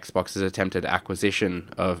of Xbox's attempted acquisition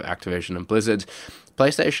of Activision and Blizzard,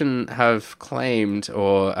 PlayStation have claimed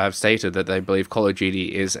or have stated that they believe Call of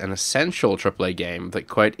Duty is an essential AAA game that,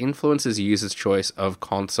 quote, influences users' choice of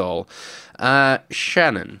console.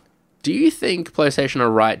 Shannon, do you think PlayStation are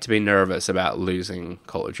right to be nervous about losing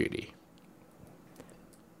Call of Duty?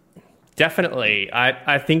 Definitely.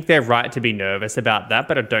 I think they're right to be nervous about that,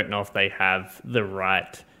 but I don't know if they have the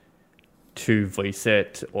right to voice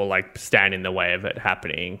it or stand in the way of it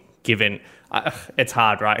happening, given it's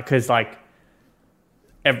hard, right? Because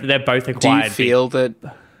they're both acquired. Do you feel that...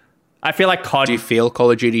 I feel like COD... Do you feel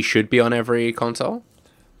Call of Duty should be on every console?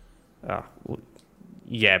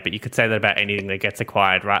 Yeah, but you could say that about anything that gets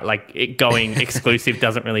acquired, right? It going exclusive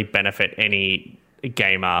doesn't really benefit any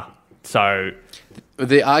gamer. So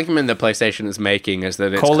the argument that PlayStation is making is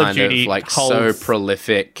that it's Call kind of Duty of holds, so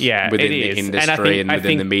prolific within the industry and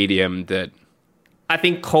within the medium that... I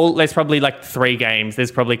think there's probably 3 games.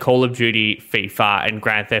 There's probably Call of Duty, FIFA, and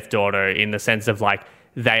Grand Theft Auto, in the sense of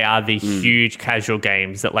they are the huge casual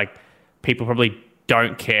games that people probably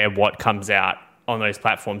don't care what comes out on those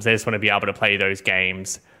platforms. They just want to be able to play those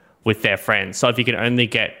games with their friends. So if you can only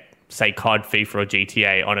get, say, COD, FIFA, or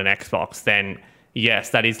GTA on an Xbox, then yes,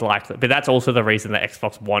 that is likely. But that's also the reason that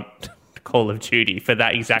Xbox want Call of Duty, for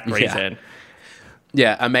that exact reason.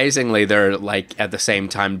 Yeah, amazingly, they're at the same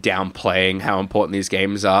time downplaying how important these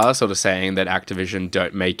games are, sort of saying that Activision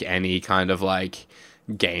don't make any kind of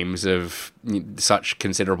games of such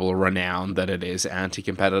considerable renown that it is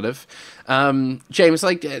anti-competitive. James,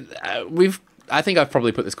 I think I've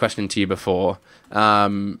probably put this question to you before,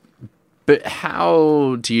 but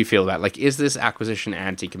how do you feel about is this acquisition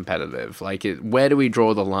anti-competitive? Where do we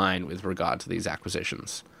draw the line with regard to these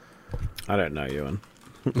acquisitions? I don't know, Ewan.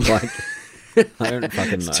 I don't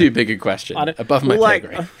fucking know. It's too big a question. Above my pay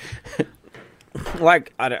grade.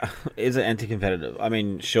 I don't. Is it anti-competitive? I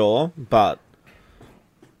mean, sure, but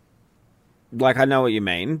I know what you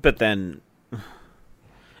mean. But then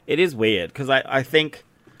it is weird because I think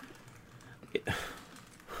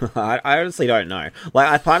I honestly don't know.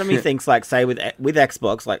 Part of me thinks say with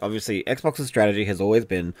Xbox, obviously Xbox's strategy has always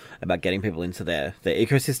been about getting people into their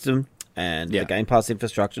ecosystem and the Game Pass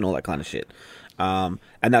infrastructure and all that kind of shit. And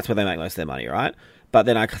that's where they make most of their money, right? But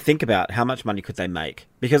then I think about how much money could they make?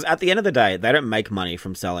 Because at the end of the day, they don't make money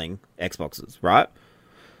from selling Xboxes, right?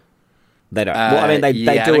 They don't. Well, I mean,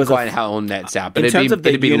 they do as quite how it all nets out, but in terms of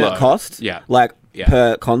the unit cost. Yeah,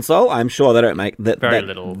 per console, I'm sure they don't make that very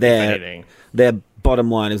little. Their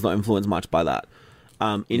bottom line is not influenced much by that.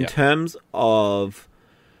 In terms of,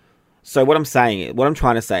 so what I'm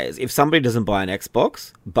trying to say is, if somebody doesn't buy an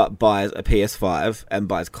Xbox but buys a PS5 and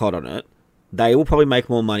buys COD on it, they will probably make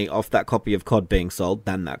more money off that copy of COD being sold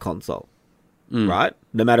than that console, right?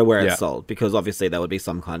 No matter where it's sold, because obviously there would be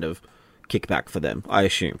some kind of kickback for them, I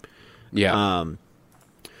assume. Yeah.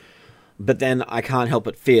 But then I can't help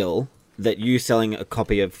but feel that you selling a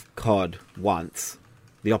copy of COD once,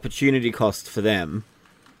 the opportunity cost for them,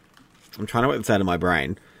 I'm trying to work this out in my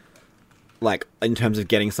brain, like, in terms of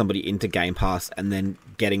getting somebody into Game Pass and then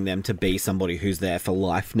getting them to be somebody who's there for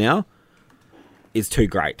life now, is too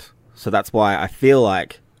great. So that's why I feel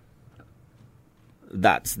like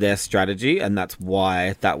that's their strategy, and that's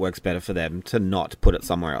why that works better for them to not put it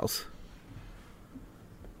somewhere else.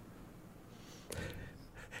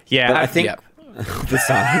 Yeah, but I think the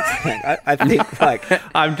silence. I think like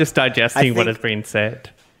I'm just digesting what has been said.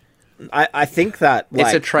 I think that like,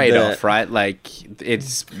 it's a trade-off, right? Like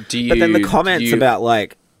it's But then the comments about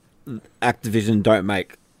like Activision don't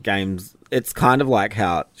make games. It's kind of like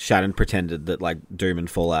how Shannon pretended that like Doom and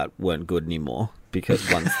Fallout weren't good anymore because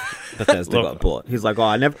once Bethesda got bought, he's like, "Oh,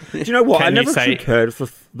 I never." Do you know what? I never cared for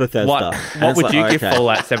Bethesda. What would you give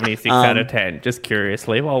Fallout 76 out of 10? Just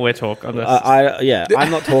curiously, while we're talking on this.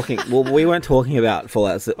 I'm not talking. Well, we weren't talking about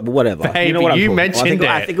Fallout. Whatever. Baby, you know what? You mentioned it.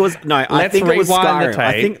 I think it was no. I Let's think it was rewind Skyrim. the tape.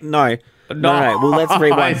 I think no. Well, let's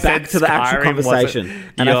rewind back to the actual conversation.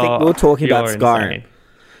 And I think we were talking about Skyrim. Insane.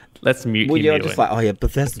 Let's mute well, him. You're just like, oh yeah,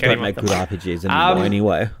 Bethesda don't make good RPGs anymore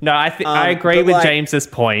anyway. No, I agree with James's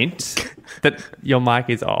point that your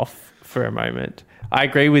mic is off for a moment. I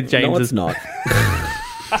agree with James's... No,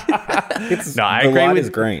 it's not. I agree with...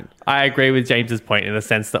 is green. I agree with James's point in the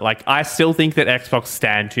sense that, like, I still think that Xbox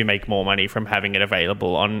stand to make more money from having it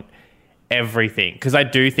available on everything. Because I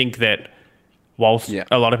do think that whilst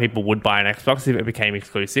a lot of people would buy an Xbox if it became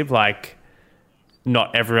exclusive, like...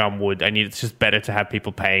 not everyone would, and it's just better to have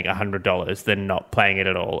people paying $100 than not playing it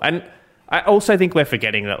at all. And I also think we're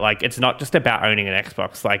forgetting that, like, it's not just about owning an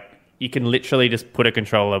Xbox. Like, you can literally just put a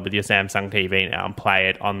controller with your Samsung TV now and play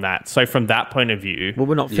it on that. So from that point of view... Well,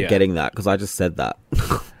 we're not forgetting that, because I just said that.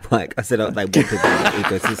 Like, I said they wanted the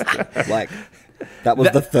ecosystem. Like, that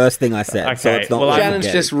was the first thing I said. Okay. So it's not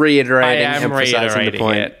Shannon's just reiterating, emphasizing the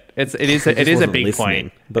point. It is a big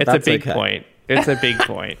point. It's a big point. It's a big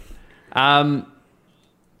point.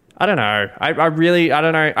 I don't know. I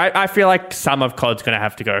don't know. I feel like some of COD's going to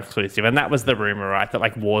have to go exclusive. And that was the rumor, right? That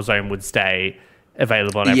like Warzone would stay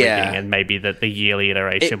available on everything and maybe that the yearly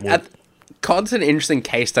iteration would... COD's an interesting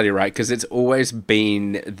case study, right? Because it's always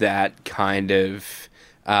been that kind of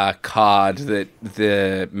card that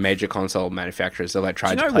the major console manufacturers have like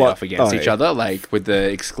tried to play off against each other, like with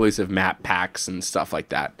the exclusive map packs and stuff like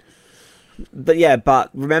that.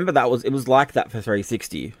 But remember it was like that for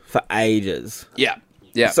 360 for ages. Yeah.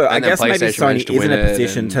 Yeah, so I guess maybe Sony is in a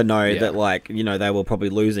position to know that, like, you know, they were probably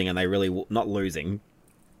losing and they really... Not losing.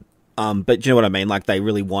 But do you know what I mean? Like, they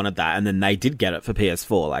really wanted that, and then they did get it for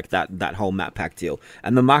PS4, like that whole map pack deal.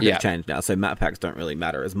 And the market's changed now, so map packs don't really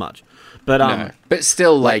matter as much. But but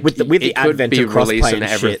still, like with the advent of crossplay and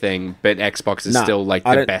everything, but Xbox is still, like,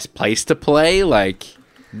 the best place to play, like...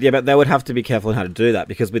 Yeah, but they would have to be careful on how to do that,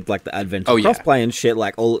 because with like the advent of crossplay and shit,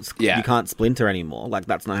 like you can't splinter anymore. Like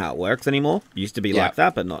that's not how it works anymore. It used to be like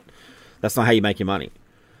that, but that's not how you make your money.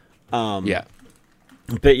 But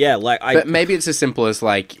maybe it's as simple as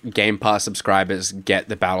like Game Pass subscribers get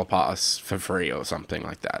the Battle Pass for free or something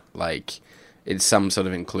like that. Like it's some sort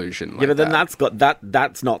of inclusion. But then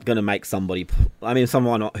that's not going to make somebody. I mean,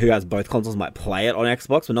 someone who has both consoles might play it on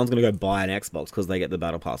Xbox, but no one's going to go buy an Xbox because they get the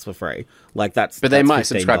Battle Pass for free. Like but they might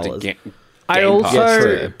subscribe to Game Pass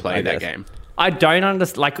to play that game. I don't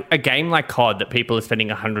understand, like a game like COD that people are spending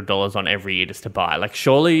 $100 on every year just to buy. Like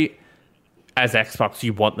surely, as Xbox,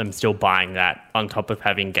 you want them still buying that on top of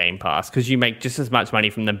having Game Pass because you make just as much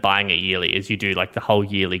money from them buying it yearly as you do like the whole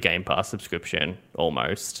yearly Game Pass subscription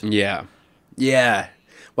almost. Yeah. Yeah,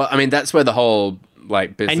 well, I mean that's where the whole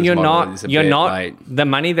like business and you're model is not like... the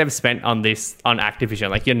money they've spent on this on Activision.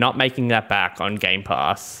 Like you're not making that back on Game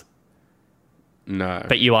Pass. No,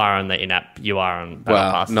 but you are on the in-app. You are on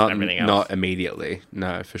Battle Pass and everything else. Not immediately.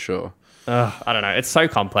 No, for sure. I don't know. It's so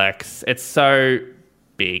complex. It's so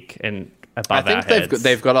big and above our heads.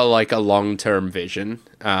 They've got a long-term vision,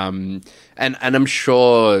 and I'm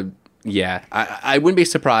sure yeah, I wouldn't be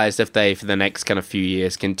surprised if they, for the next kind of few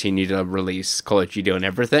years, continue to release Call of Duty on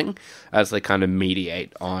everything as they kind of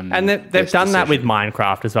mediate on. And they've done that with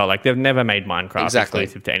Minecraft as well. Like, they've never made Minecraft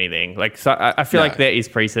exclusive to anything. Like, so I feel like there is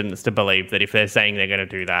precedence to believe that if they're saying they're going to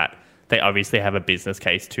do that, they obviously have a business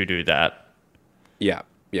case to do that. Yeah,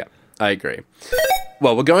 I agree.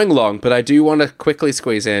 Well, we're going long, but I do want to quickly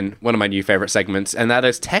squeeze in one of my new favorite segments, and that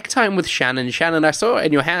is Tech Time with Shannon. Shannon, I saw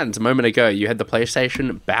in your hands a moment ago, you had the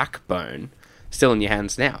PlayStation Backbone still in your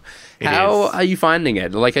hands now. How are you finding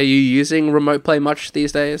it? Like, are you using Remote Play much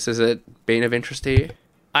these days? Has it been of interest to you?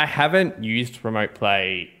 I haven't used Remote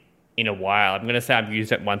Play in a while. I'm going to say I've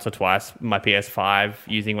used it once or twice, my PS5,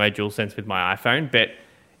 using my DualSense with my iPhone, but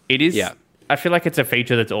it is... Yeah. I feel like it's a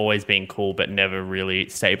feature that's always been cool, but never really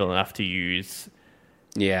stable enough to use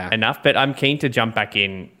enough. But I'm keen to jump back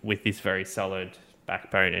in with this very solid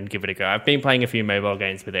backbone and give it a go. I've been playing a few mobile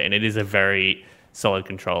games with it, and it is a very solid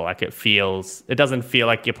control. Like, it doesn't feel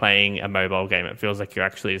like you're playing a mobile game. It feels like you're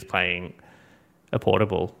actually just playing a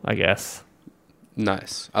portable, I guess.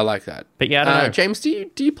 Nice. I like that. But yeah, I don't know. James, do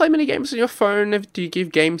you play many games on your phone? Do you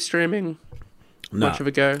give game streaming much of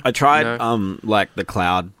a go? I tried like the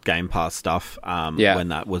cloud Game Pass stuff when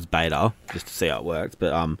that was beta, just to see how it worked.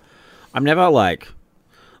 But I'm never like...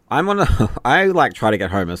 I like try to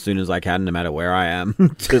get home as soon as I can, no matter where I am,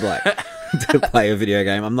 to play a video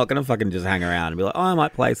game. I'm not gonna fucking just hang around and be like, oh, I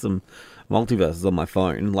might play some multiverses on my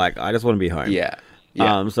phone. Like, I just want to be home. Yeah.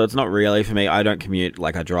 So it's not really for me. I don't commute,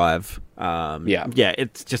 like, I drive.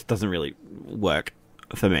 It just doesn't really work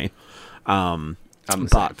for me.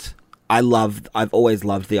 But I've always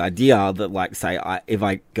loved the idea that, like, say, if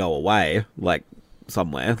I go away, like,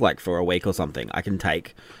 somewhere, like, for a week or something, I can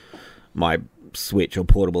take my Switch or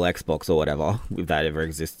portable Xbox or whatever, if that ever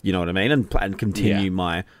exists, you know what I mean, and continue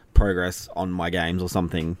my progress on my games or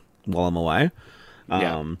something while I'm away.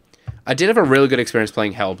 I did have a really good experience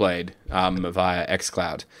playing Hellblade via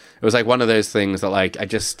xCloud. It was like one of those things that, like,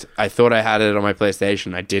 I thought I had it on my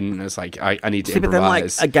PlayStation. I didn't. It's like I need to improvise. But then,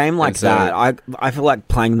 like, a game like that, I feel like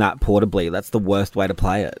playing that portably, that's the worst way to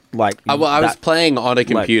play it. Like, I was playing on a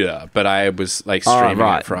computer, but I was like streaming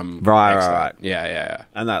it from right. Yeah.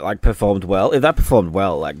 And that, like, performed well. If that performed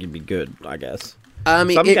well, like, you'd be good, I guess.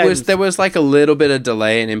 There was like a little bit of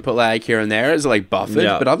delay and input lag here and there. It was like buffered,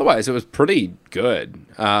 but otherwise it was pretty good.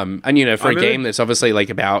 And you know, for a game that's obviously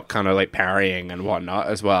like about kind of like parrying and whatnot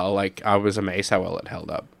as well, like, I was amazed how well it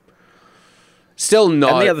held up. Still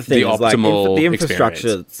not the optimal like, the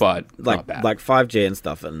infrastructure, but like not bad. Like 5G and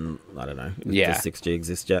stuff, and I don't know, does 6G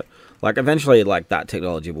exist yet? Like, eventually, like, that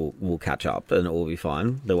technology will catch up and it will be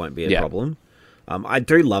fine. There won't be a problem. I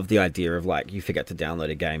do love the idea of, like, you forget to download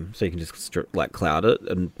a game, so you can just like cloud it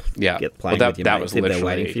and get playing with your mates if they're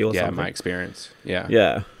waiting for you or something. My experience.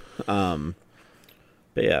 Yeah. But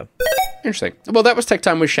yeah. Interesting. Well, that was Tech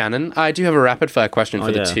Time with Shannon. I do have a rapid fire question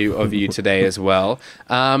for the two of you today as well.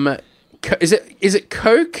 Is it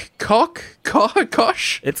Kosh?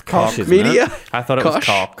 It's Kosh, Media. It? I thought it was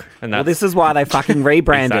Cock. And this is why they fucking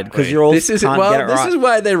rebranded, because you're all this is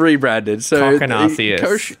why they rebranded. So Cock and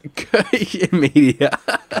Arceus. Kosh Media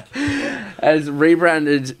has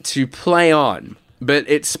rebranded to Play On, but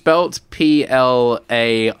it's spelt Plaion.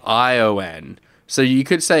 So you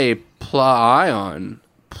could say Plaion.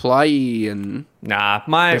 Nah,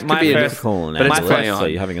 my first but it's Play On. So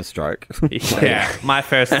you're having a stroke. My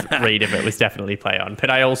first read of it was definitely Play On. But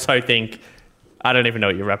I also think, I don't even know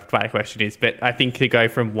what your rapid fire question is, but I think to go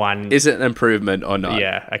from one... Is it an improvement or not?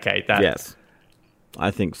 Yeah, okay. Yes, I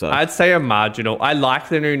think so. I'd say a marginal. I like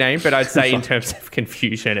the new name, but I'd say in terms of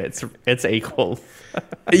confusion, it's equal.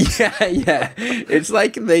 Yeah. It's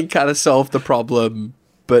like they kind of solved the problem,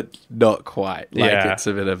 but not quite. Like, it's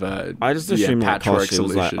a bit of a I just assumed patchwork Kosh,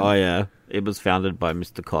 solution. It was like, it was founded by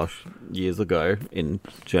Mr. Kosh years ago in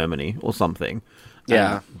Germany or something.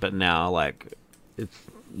 Yeah. But now, like, it's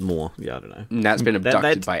more, I don't know. And that's been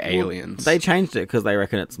abducted by aliens. They changed it because they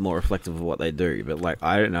reckon it's more reflective of what they do. But, like,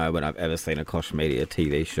 I don't know when I've ever seen a Kosh Media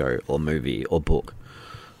TV show or movie or book,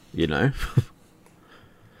 you know?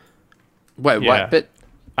 Wait, what? But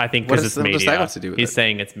I think because it's media. What does that have to do with He's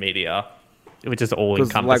saying it's media, which is all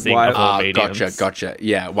encompassing of all mediums. Gotcha.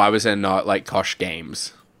 Yeah, why was there not, like, Kosh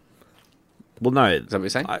Games? Well, no. Is that what you're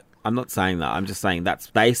saying? I'm not saying that. I'm just saying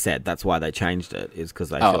they said that's why they changed it, is because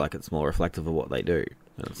they feel like it's more reflective of what they do.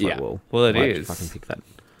 And it's like, well, it is. Fucking pick that.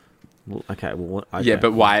 Well, okay. Yeah,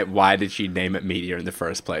 but why did she name it media in the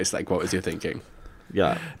first place? Like, what was your thinking?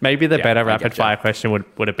 Yeah. Maybe the better rapid fire question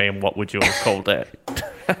would have been, what would you have called it?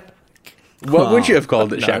 What would you have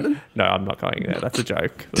called it, Shannon? No, I'm not going there. That's a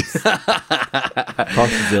joke.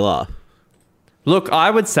 Koshzilla. Look, I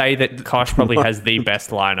would say that Kosh probably has the best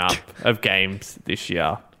lineup of games this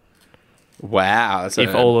year. Wow.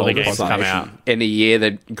 If all of the games come out. In a year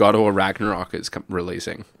that God of War Ragnarok is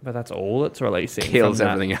releasing. But that's all it's releasing. Kills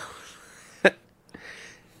everything else.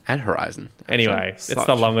 And Horizon. Anyway, it's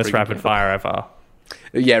the longest rapid fire ever.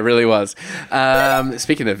 Yeah, it really was.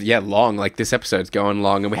 Speaking of, long, like this episode's going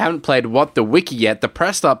long, and we haven't played What the Wiki yet, the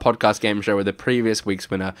Press Start podcast game show where the previous week's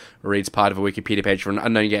winner reads part of a Wikipedia page for an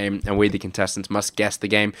unknown game, and we, the contestants, must guess the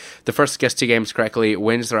game. The first to guess 2 games correctly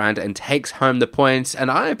wins the round and takes home the points, and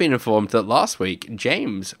I have been informed that last week,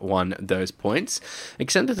 James won those points,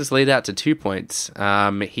 extended his lead out to 2 points.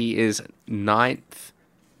 He is 9th.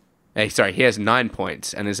 He has 9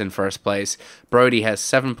 points and is in first place. Brody has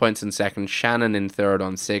 7 points in second. Shannon in third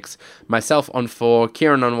on 6. Myself on 4.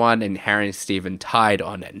 Kieran on 1. And Harry and Stephen tied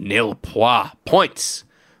on nil points.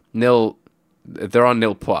 They're on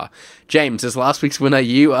nil points. James, as last week's winner,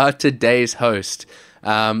 you are today's host.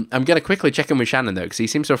 I'm going to quickly check in with Shannon, though, because he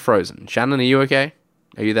seems to have frozen. Shannon, are you okay?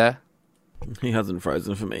 Are you there? He hasn't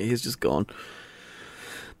frozen for me. He's just gone.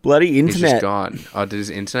 Bloody internet. He's just gone. Oh, did his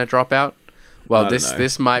internet drop out? Well, does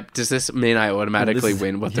this mean I automatically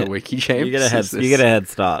win What the Wiki, James? You get a head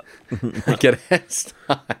start. I get a head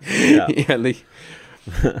start. Yeah.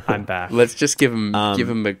 I'm back. Let's just give him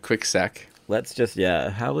a quick sec. Let's just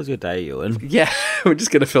How was your day, Ewan? Yeah, we're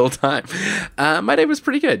just gonna fill time. My day was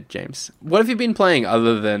pretty good, James. What have you been playing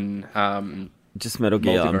other than just Metal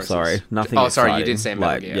Gear? I'm sorry, nothing. Oh, exciting. Sorry, you did say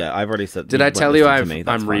Metal Gear. Yeah, I've already said. Did I tell you I'm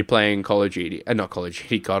replaying Call of Duty? Not Call of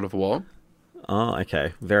Duty, God of War. Oh,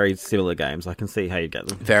 okay. Very similar games. I can see how you get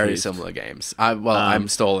them. Very similar games. I'm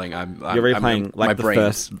stalling. You're replaying my the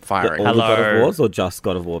brain's first firing. All the God of Wars or just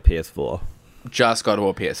God of War PS4? Just God of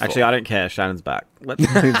War PS4. Actually, I don't care. Shannon's back.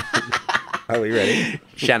 Are we ready?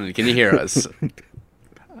 Shannon, can you hear us?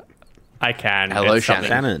 I can. Hello, Shannon.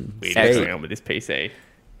 Shannon. What's going on with this PC?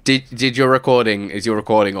 Did your recording? Is your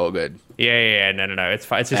recording all good? Yeah. No. It's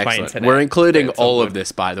fine. It's just my internet. We're including all of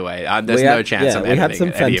this, by the way. There's no chance I'm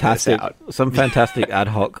editing any of this out. Some fantastic ad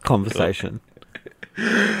hoc conversation.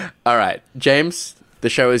 All right, James, the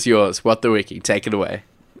show is yours. What the Wiki? Take it away.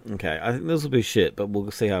 Okay, I think this will be shit, but we'll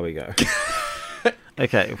see how we go.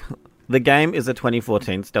 Okay, the game is a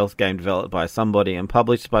 2014 stealth game developed by somebody and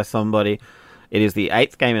published by somebody. It is the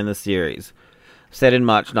 8th game in the series. Set in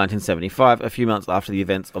March 1975, a few months after the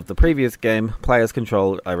events of the previous game, players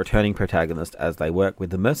control a returning protagonist as they work with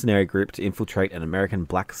the mercenary group to infiltrate an American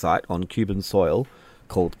black site on Cuban soil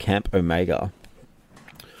called Camp Omega.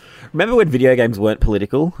 Remember when video games weren't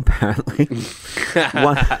political, apparently?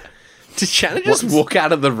 Did Shannon just walk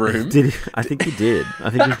out of the room? I think he did. I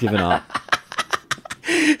think he's given up.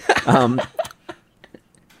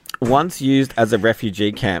 Once used as a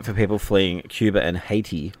refugee camp for people fleeing Cuba and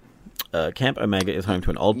Haiti, Camp Omega is home to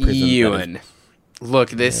an old prison. Ewan, look,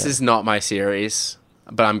 this is not my series,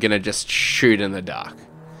 but I'm going to just shoot in the dark.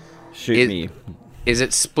 Shoot me. Is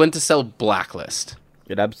it Splinter Cell Blacklist?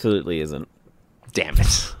 It absolutely isn't. Damn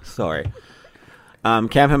it. Sorry.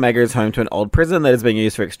 Camp Omega is home to an old prison that is being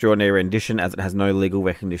used for extraordinary rendition as it has no legal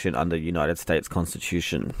recognition under the United States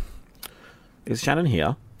Constitution. Is Shannon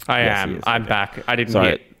here? I am. I'm back. I didn't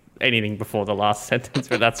hear anything before the last sentence,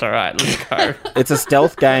 but that's all right. Let's go. It's a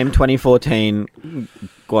stealth game, 2014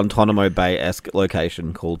 Guantanamo Bay-esque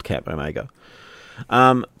location called Camp Omega.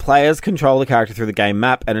 Players control the character through the game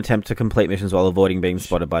map and attempt to complete missions while avoiding being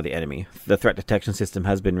spotted by the enemy. The threat detection system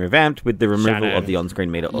has been revamped with the removal of the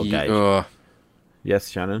on-screen meter or gauge. Yes,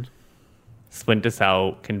 Shannon? Splinter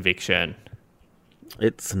Cell Conviction.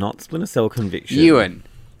 It's not Splinter Cell Conviction. Ewan.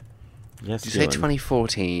 Yes, Did you say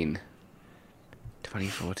 2014?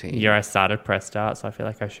 2014. Yeah, I started Press Start, so I feel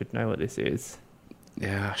like I should know what this is.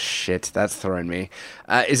 Yeah, shit, that's thrown me.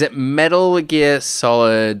 Is it Metal Gear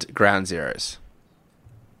Solid Ground Zeroes?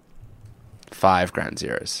 5 Ground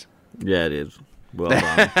Zeroes. Yeah, it is. Well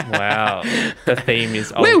done. Wow. The theme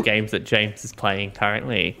is old games that James is playing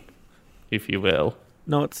currently, if you will.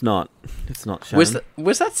 No, it's not. It's not, Shannon.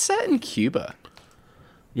 Was that set in Cuba?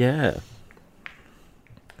 Yeah.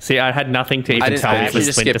 See, I had nothing to even tell you for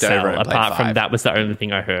Splinter Cell, apart from 5. that was the only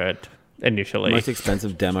thing I heard initially. Most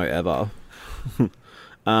expensive demo ever.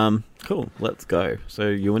 Cool, let's go. So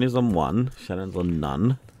Ewan is on 1, Shannon's on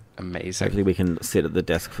none. Amazing. Hopefully we can sit at the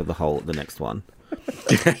desk for the next one.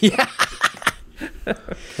 Yeah.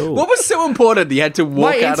 Cool. What was so important? You had to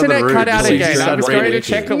walk out of the room. My internet cut out again. I was going to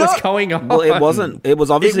check what was going on. Well, it wasn't. It was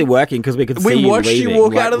obviously working because we could see you leaving. We watched you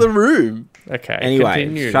walk out of the room. Okay. Anyway,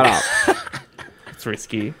 continue. shut up. It's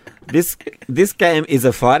risky. This game is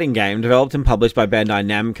a fighting game developed and published by Bandai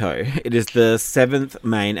Namco. It is the 7th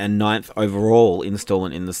main and 9th overall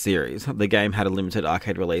installment in the series. The game had a limited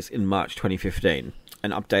arcade release in March 2015.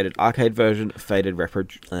 An updated arcade version, Faded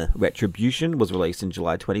Retribution, was released in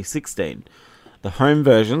July 2016. The home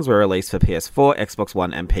versions were released for PS4, Xbox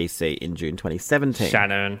One, and PC in June 2017.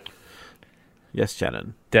 Shannon. Yes,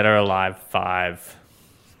 Shannon. Dead or Alive 5.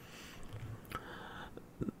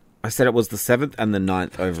 I said it was the 7th and the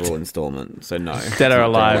 9th overall installment, so no. Dead or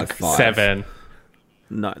Alive 7.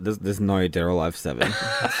 No, there's no Dead or Alive 7.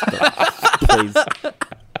 Stop. Please.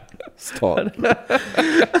 Stop.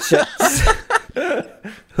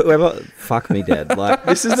 Whoever, fuck me dead. Like,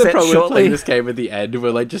 this is the problem with playing this game at the end.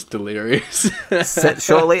 We're like just delirious. Set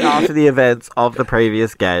shortly after the events of the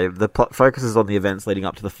previous game, the plot focuses on the events leading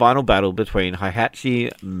up to the final battle between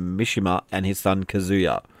Heihachi Mishima and his son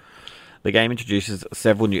Kazuya. The game introduces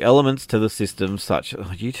several new elements to the system, such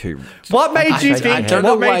you two. What made you think?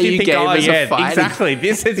 What made you think? Oh yeah, exactly.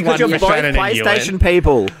 This is because you're both PlayStation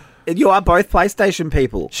people. You are both PlayStation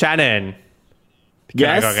people. Shannon.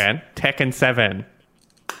 Yes. Can I go again? Tekken 7.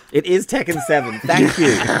 It is Tekken 7. Thank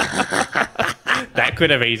you. That could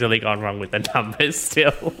have easily gone wrong with the numbers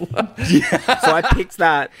still. So I picked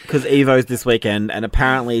that because Evo's this weekend, and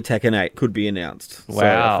apparently Tekken 8 could be announced. Wow, so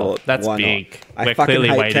I thought, that's big. We're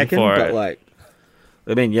clearly waiting Tekken, for it. But like,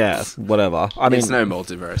 I mean, yeah, whatever. I mean, it's no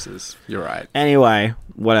multiverses. You're right. Anyway,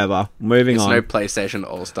 whatever. Moving on. It's no PlayStation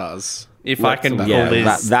All-Stars. If I can pull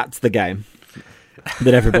this... that's the game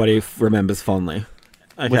that everybody remembers fondly.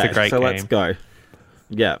 Okay, was a great game. Let's go.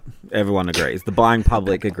 Yeah, everyone agrees. The buying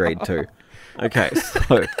public agreed too. Okay,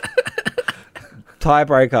 so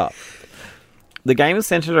tiebreaker. The game is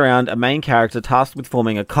centered around a main character tasked with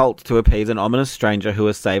forming a cult to appease an ominous stranger who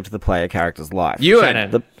has saved the player character's life.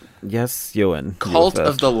 Ewan. Yes, Ewan. Cult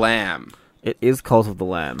of the Lamb. It is Cult of the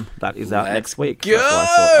Lamb. That is out next week. Go! That's why I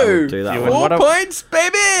thought I would do that. 4 points,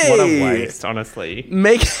 baby! What a waste, honestly.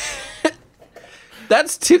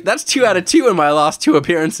 That's 2 out of 2 in my last 2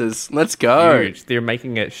 appearances. Let's go. Huge. They're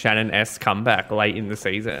making it Shannon-esque comeback late in the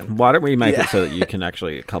season. Why don't we make it so that you can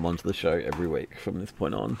actually come onto the show every week from this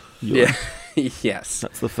point on? Yeah. Yes.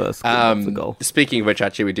 That's the first that's the goal. Speaking of which,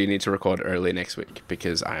 actually, we do need to record early next week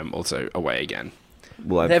because I am also away again.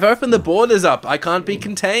 Well, they've opened the borders up. I can't be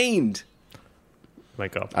contained.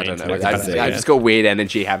 Wake up. I don't know. I just got weird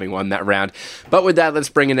energy having won that round. But with that, let's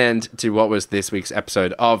bring an end to what was this week's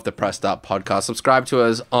episode of the Press Start podcast. Subscribe to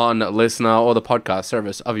us on Listener or the podcast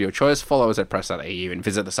service of your choice. Follow us at press.au and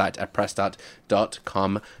visit the site at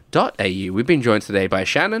pressstart.com.au. We've been joined today by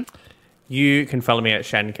Shannon. You can follow me at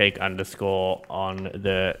shancake_ on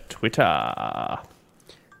the Twitter.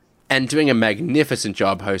 And doing a magnificent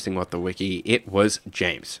job hosting What the Wiki, it was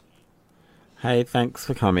James. Hey, thanks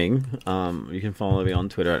for coming. You can follow me on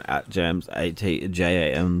Twitter at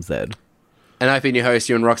JamesATJAMZ. And I've been your host,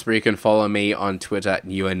 Ewan Roxburgh. You can follow me on Twitter at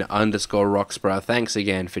Ewan_Roxburgh. Thanks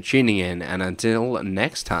again for tuning in, and until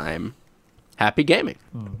next time, happy gaming.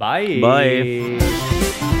 Bye.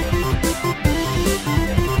 Bye.